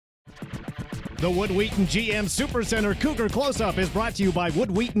The Wood Wheaton GM Supercenter Cougar Close-Up is brought to you by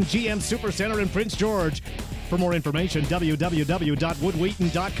Wood Wheaton GM Supercenter in Prince George. For more information,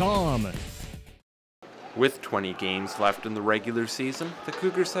 www.woodwheaton.com. With 20 games left in the regular season, the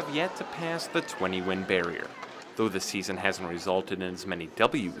Cougars have yet to pass the 20-win barrier. Though the season hasn't resulted in as many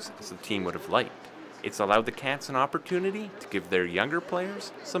W's as the team would have liked, it's allowed the Cats an opportunity to give their younger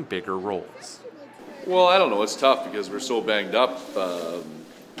players some bigger roles. Well, I don't know. It's tough because we're so banged up.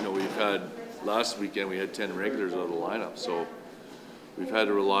 We've had last weekend we had 10 regulars out of the lineup, so we've had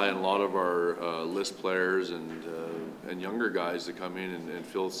to rely on a lot of our list players and younger guys to come in and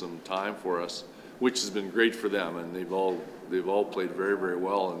fill some time for us, which has been great for them, and they've all played very, very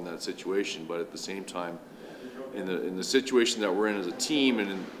well in that situation. But at the same time, in the situation that we're in as a team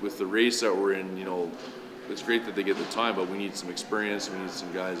and with the race that we're in, it's great that they get the time, but we need some experience. We need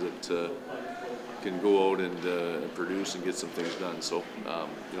some guys that can go out and produce and get some things done. So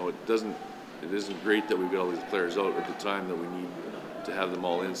it isn't great that we've got all these players out at the time that we need to have them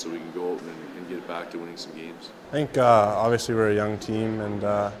all in so we can go out and get back to winning some games. I think obviously we're a young team, and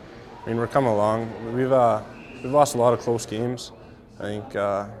we're coming along. We've lost a lot of close games. I think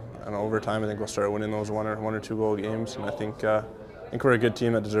over time I think we'll start winning those one or two goal games, and I think we're a good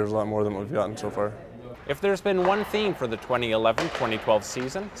team that deserves a lot more than what we've gotten so far. If there's been one theme for the 2011-2012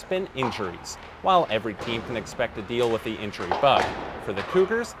 season, it's been injuries. While every team can expect to deal with the injury bug, for the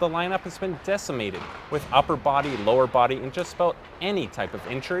Cougars, the lineup has been decimated with upper body, lower body, and just about any type of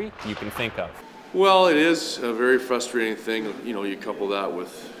injury you can think of. Well, it is a very frustrating thing. You couple that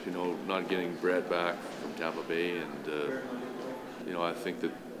with not getting Brett back from Tampa Bay, and I think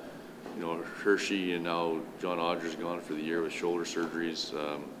that Hershey and now John Odger's gone for the year with shoulder surgeries.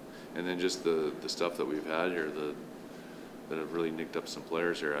 And then just the stuff that we've had here that have really nicked up some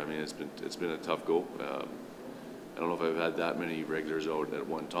players here. I mean, it's been a tough go. I don't know if I've had that many regulars out at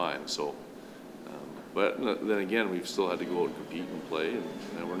one time. So, but then again, we've still had to go out and compete and play,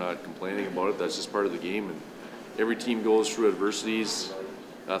 and we're not complaining about it. That's just part of the game. And every team goes through adversities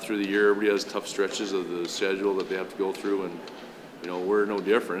through the year. Everybody has tough stretches of the schedule that they have to go through, and we're no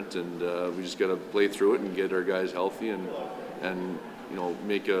different. And we just got to play through it and get our guys healthy and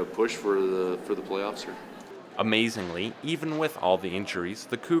make a push for the playoffs here. Amazingly, even with all the injuries,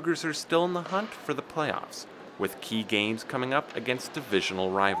 the Cougars are still in the hunt for the playoffs, with key games coming up against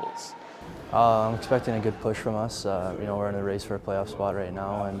divisional rivals. I'm expecting a good push from us. We're in a race for a playoff spot right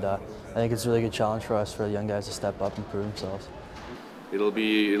now, and I think it's a really good challenge for us, for the young guys to step up and prove themselves. It'll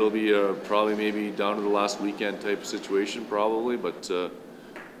be probably maybe down to the last weekend type of situation probably, but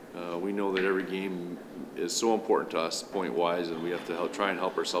we know that every game is so important to us point-wise, and we have to try and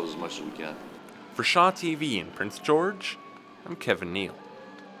help ourselves as much as we can. For Shaw TV in Prince George, I'm Kevin Neal.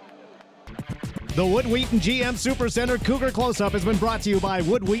 The Wood Wheaton GM Supercenter Cougar Close-Up has been brought to you by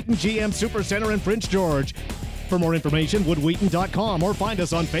Wood Wheaton GM Supercenter in Prince George. For more information, woodwheaton.com or find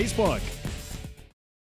us on Facebook.